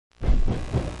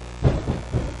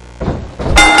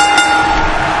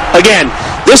Again,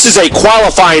 this is a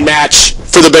qualifying match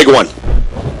for the big one.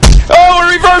 Oh, a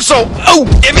reversal! Oh,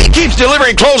 if he keeps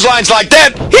delivering clotheslines like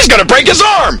that, he's going to break his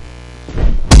arm!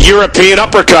 European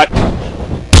uppercut.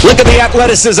 Look at the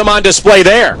athleticism on display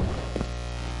there.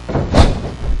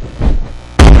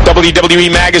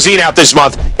 WWE Magazine out this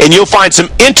month, and you'll find some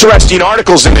interesting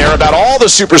articles in there about all the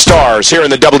superstars here in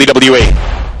the WWE.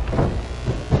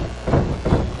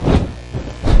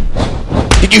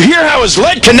 Did you hear how his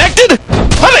leg connected?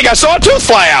 I think I saw a tooth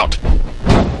fly out.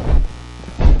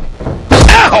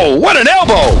 Ow, what an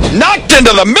elbow! Knocked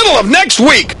into the middle of next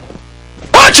week!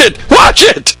 Watch it! Watch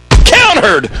it!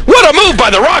 Countered! What a move by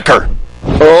the Rocker!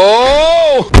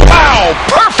 Oh! Wow!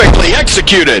 Perfectly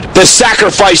executed! The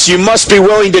sacrifice you must be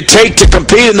willing to take to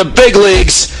compete in the big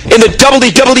leagues in the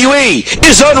WWE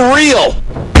is unreal!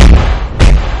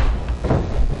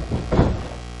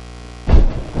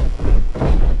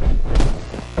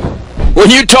 When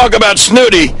you talk about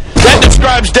snooty, that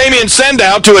describes Damien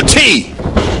Sandow to a T.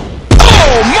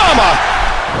 Oh, mama!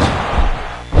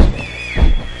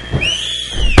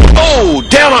 Oh,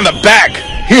 down on the back.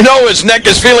 You know his neck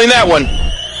is feeling that one.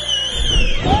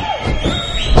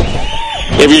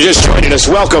 If you're just joining us,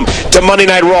 welcome to Monday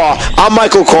Night Raw. I'm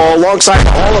Michael Cole, alongside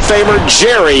Hall of Famer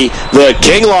Jerry the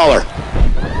King Lawler.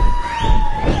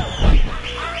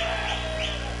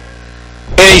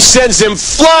 And he sends him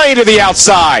flying to the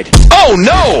outside. Oh,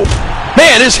 no!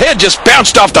 Man, his head just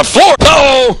bounced off the floor.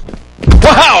 Uh-oh!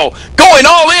 Wow! Going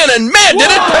all in, and man, did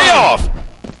it pay off!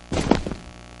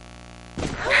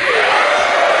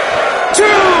 2!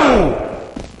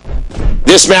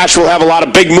 This match will have a lot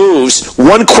of big moves.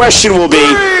 One question will be,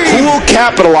 who will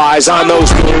capitalize on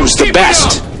those moves the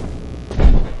best?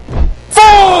 4!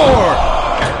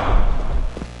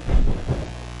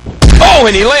 Oh,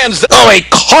 and he lands a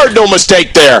cardinal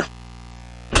mistake there.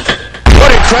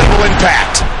 What incredible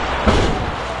impact.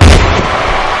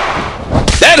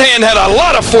 That hand had a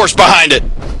lot of force behind it.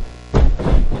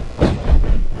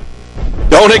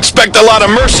 Don't expect a lot of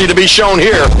mercy to be shown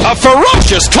here. A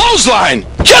ferocious clothesline.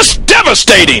 Just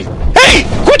devastating. Hey,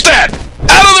 quit that.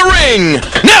 Out of the ring.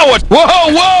 Now what?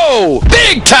 Whoa, whoa.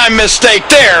 Big time mistake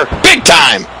there. Big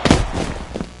time.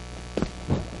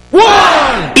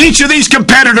 1! Each of these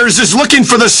competitors is looking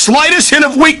for the slightest hint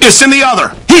of weakness in the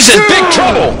other. He's in big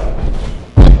trouble.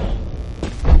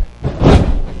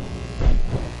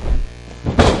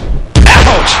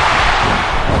 Ouch!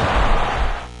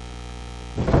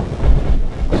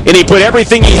 And he put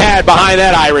everything he had behind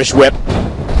that Irish whip.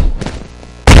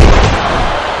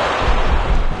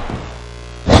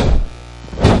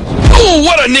 Oh,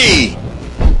 what a knee!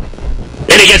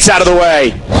 And he gets out of the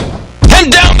way. And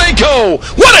down they go!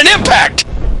 What an impact!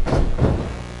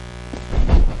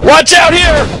 Watch out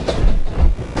here!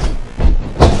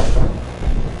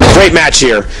 Great match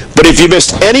here. But if you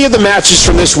missed any of the matches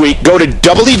from this week, go to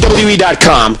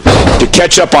WWE.com to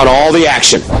catch up on all the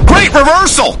action. Great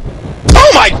reversal!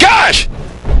 Oh my gosh!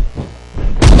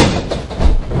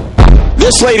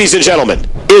 This, ladies and gentlemen,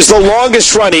 is the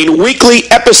longest-running weekly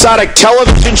episodic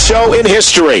television show in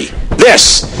history.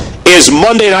 This is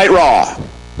Monday Night Raw.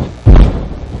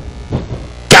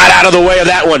 Got out of the way of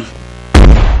that one.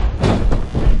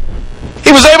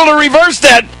 He was able to reverse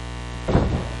that.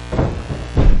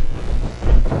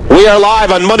 We are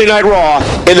live on Monday Night Raw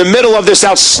in the middle of this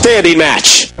outstanding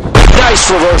match. Nice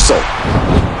reversal.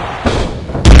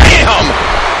 Bam!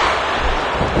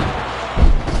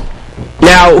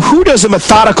 Now, who does a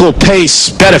methodical pace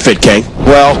benefit, King?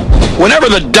 Well, whenever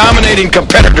the dominating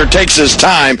competitor takes his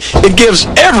time, it gives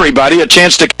everybody a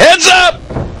chance to... Heads up!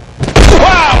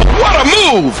 Wow, what a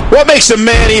move! What makes a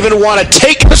man even want to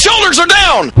take... The shoulders are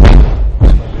down!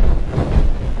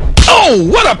 Oh,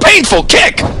 what a painful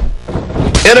kick!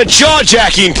 And a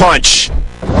jaw-jacking punch.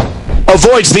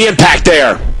 Avoids the impact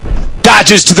there.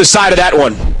 Dodges to the side of that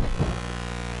one.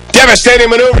 Devastating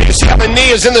maneuver. You see how the knee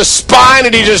is in the spine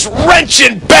and he just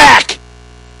wrenching back.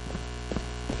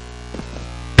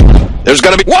 There's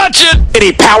going to be... Watch it! And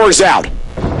he powers out.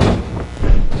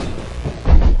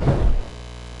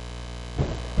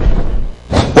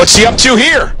 What's he up to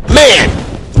here? Man,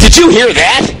 did you hear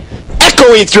that?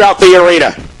 Echoing throughout the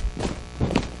arena.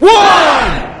 1!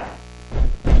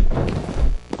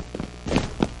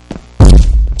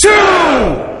 2!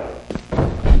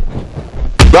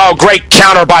 Oh, great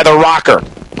counter by the Rocker.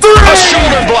 3! A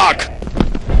shoulder block.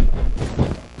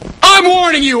 I'm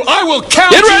warning you, I will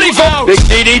count Get ready, you folks. out. Big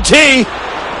DDT.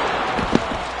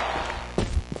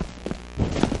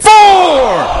 4!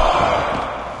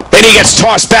 And he gets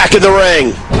tossed back in the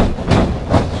ring.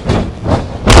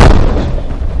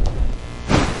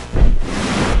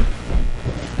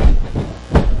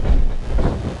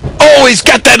 Oh, he's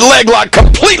got that leg lock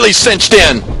completely cinched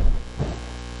in.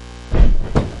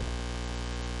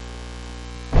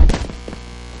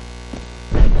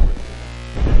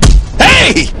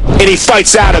 Hey! And he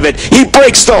fights out of it. He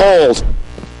breaks the hold.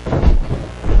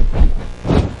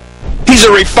 He's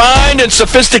a refined and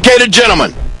sophisticated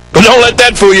gentleman. But don't let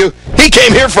that fool you. He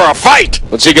came here for a fight.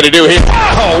 What's he going to do here?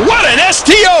 Oh, what an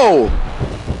STO!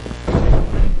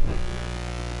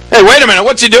 Hey, wait a minute.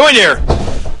 What's he doing here?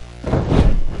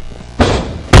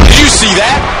 Did you see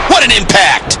that? What an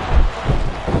impact!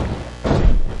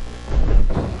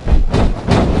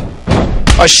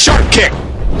 A sharp kick.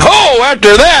 Oh,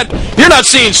 after that, you're not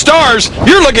seeing stars.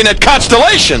 You're looking at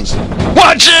constellations.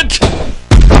 Watch it!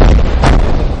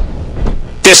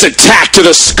 This attack to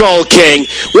the Skull King.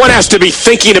 One has to be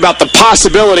thinking about the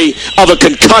possibility of a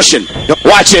concussion.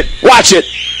 Watch it. Watch it.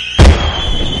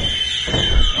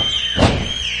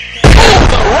 Oh,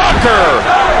 the rocker!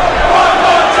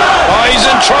 Oh, he's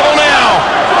in trouble now.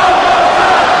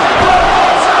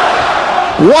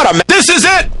 What a... This is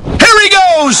it! Here he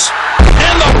goes!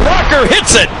 And the rocker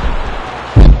hits it.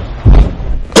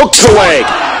 Hooks the leg.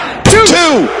 Two.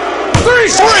 Three.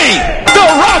 The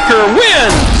rocker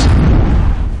wins.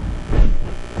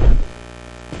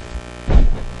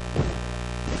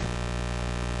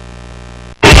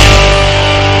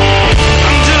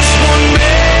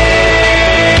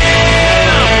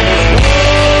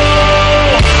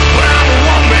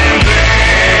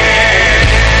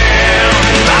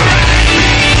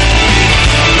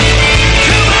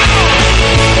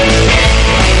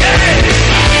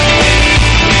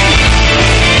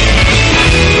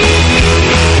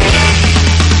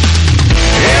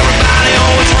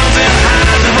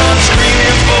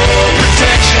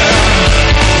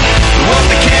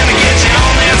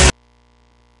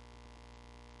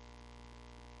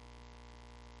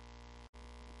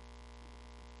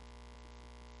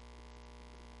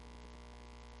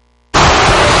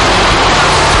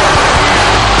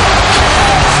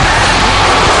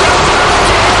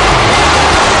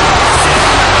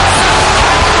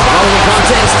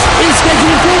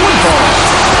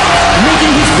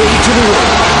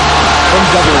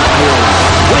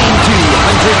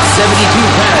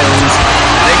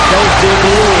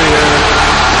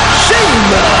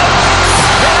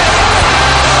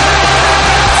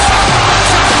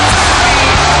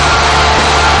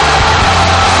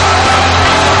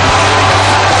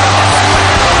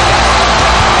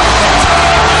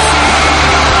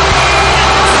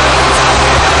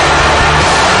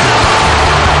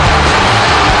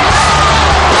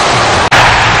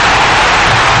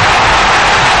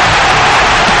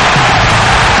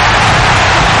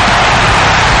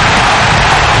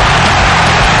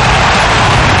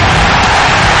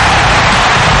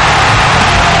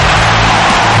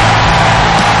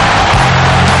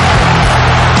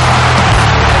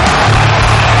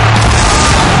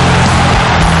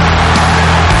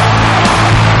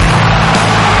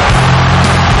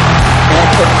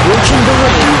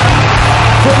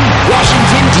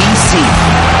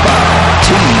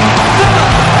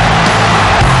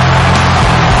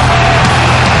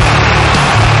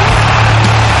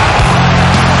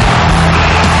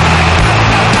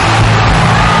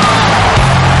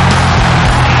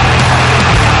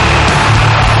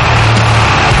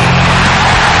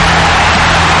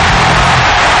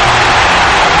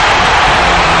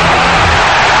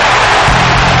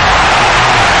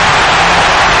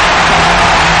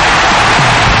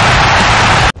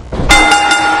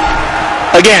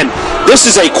 Again, this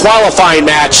is a qualifying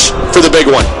match for the big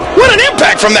one. What an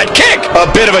impact from that kick! A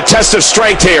bit of a test of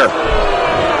strength here.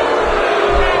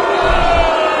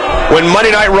 When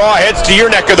Monday Night Raw heads to your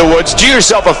neck of the woods, do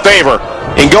yourself a favor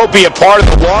and go be a part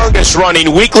of the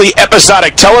longest-running weekly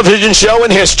episodic television show in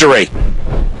history.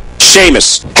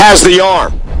 Sheamus has the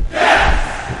arm.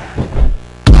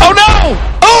 Oh, no!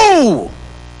 Oh!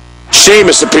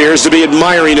 Sheamus appears to be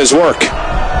admiring his work.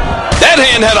 That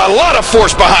hand had a lot of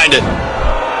force behind it.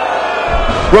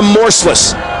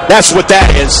 Remorseless. That's what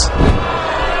that is.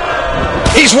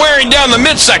 He's wearing down the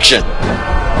midsection.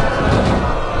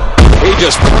 He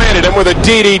just planted him with a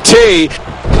DDT.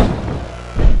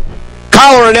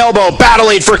 Collar and elbow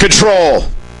battling for control.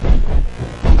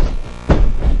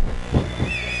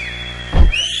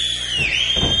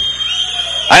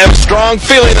 I have a strong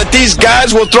feeling that these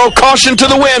guys will throw caution to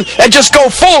the wind and just go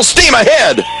full steam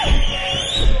ahead.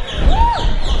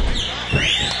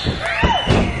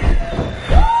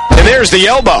 And there's the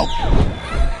elbow.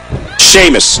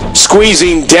 Sheamus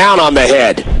squeezing down on the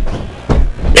head.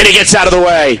 And he gets out of the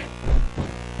way.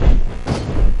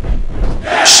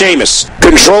 Sheamus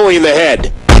controlling the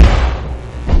head.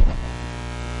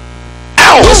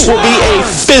 Ow! This will be a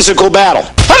physical battle.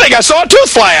 I think I saw a tooth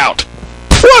fly out.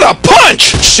 What a punch!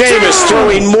 Sheamus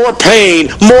throwing more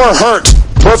pain, more hurt.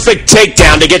 Perfect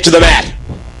takedown to get to the mat.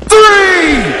 3!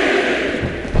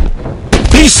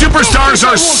 These superstars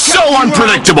are so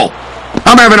unpredictable.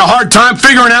 I'm having a hard time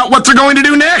figuring out what they're going to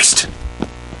do next.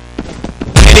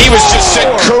 And he was just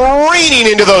sent careening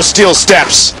into those steel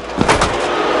steps. 5!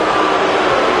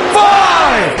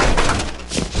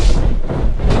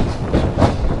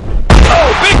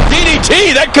 Oh, big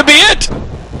DDT! That could be it!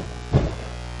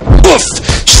 Oof!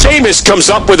 Sheamus comes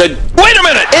up with a... Wait a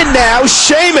minute! And now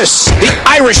Sheamus, the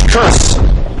Irish curse.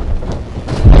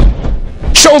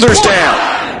 Shoulders down.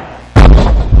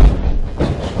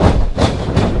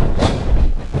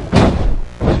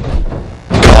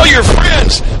 Call your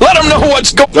friends! Let them know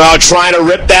what's going on! Oh, trying to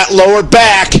rip that lower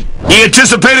back. He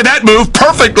anticipated that move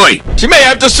perfectly. She may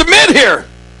have to submit here.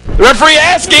 The referee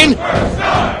asking.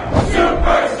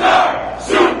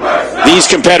 These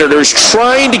competitors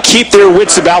trying to keep their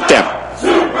wits about them.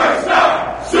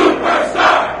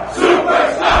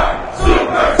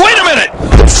 Wait a minute!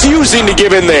 Refusing to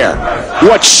give in there.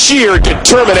 What sheer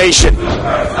determination.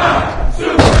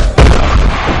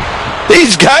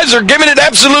 These guys are giving it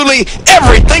absolutely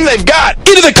everything they've got.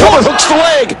 Into the cover, hooks the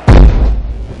leg.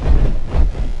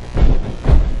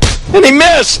 And he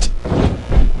missed.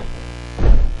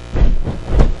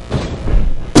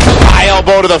 High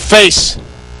elbow to the face.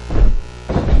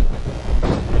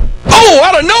 Oh,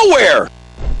 out of nowhere!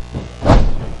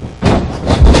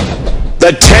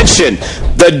 The tension,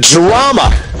 the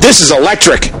drama. This is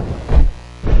electric.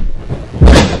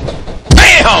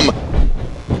 Bam!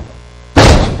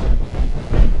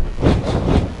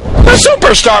 The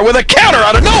superstar with a counter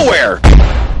out of nowhere.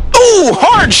 Ooh,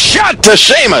 hard shot to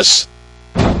Sheamus.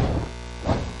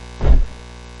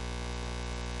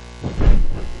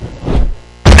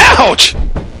 Ouch!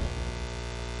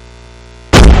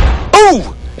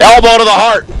 Ooh! Elbow to the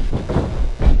heart.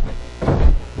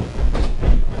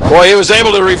 Boy, he was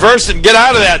able to reverse it and get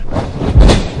out of that.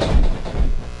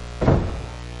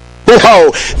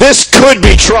 Whoa, this could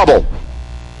be trouble.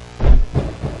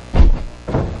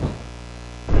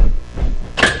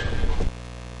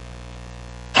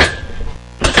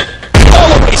 All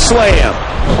the way slam.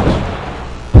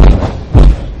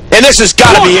 And this has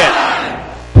got to be it.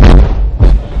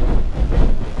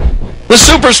 The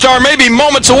superstar may be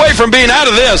moments away from being out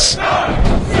of this.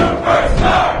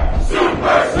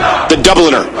 The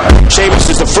Dubliner. Sheamus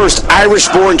is the first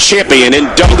Irish-born champion in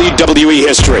WWE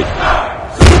history.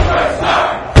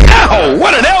 Ow,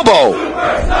 what an elbow!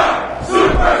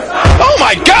 Oh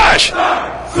my gosh!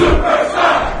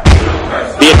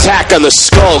 The attack on the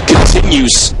skull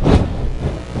continues.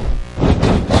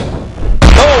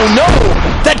 Oh no!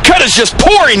 That cut is just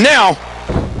pouring now!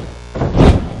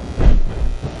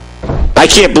 I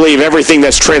can't believe everything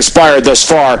that's transpired thus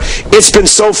far. It's been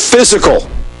so physical.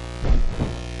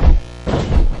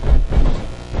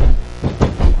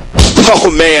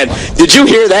 Oh man, did you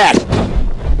hear that?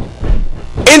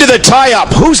 Into the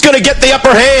tie-up. Who's going to get the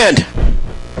upper hand?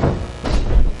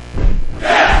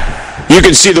 You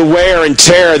can see the wear and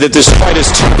tear that this fight has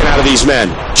taken out of these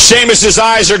men. Sheamus's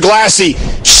eyes are glassy.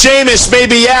 Sheamus may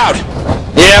be out.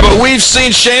 Yeah, but we've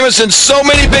seen Sheamus in so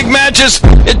many big matches,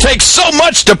 it takes so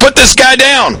much to put this guy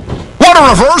down. What a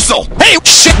reversal! Hey,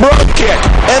 shit, road kick.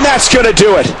 And that's going to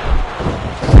do it.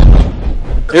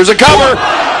 Here's a cover.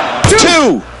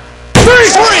 2,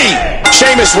 3.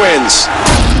 Sheamus wins.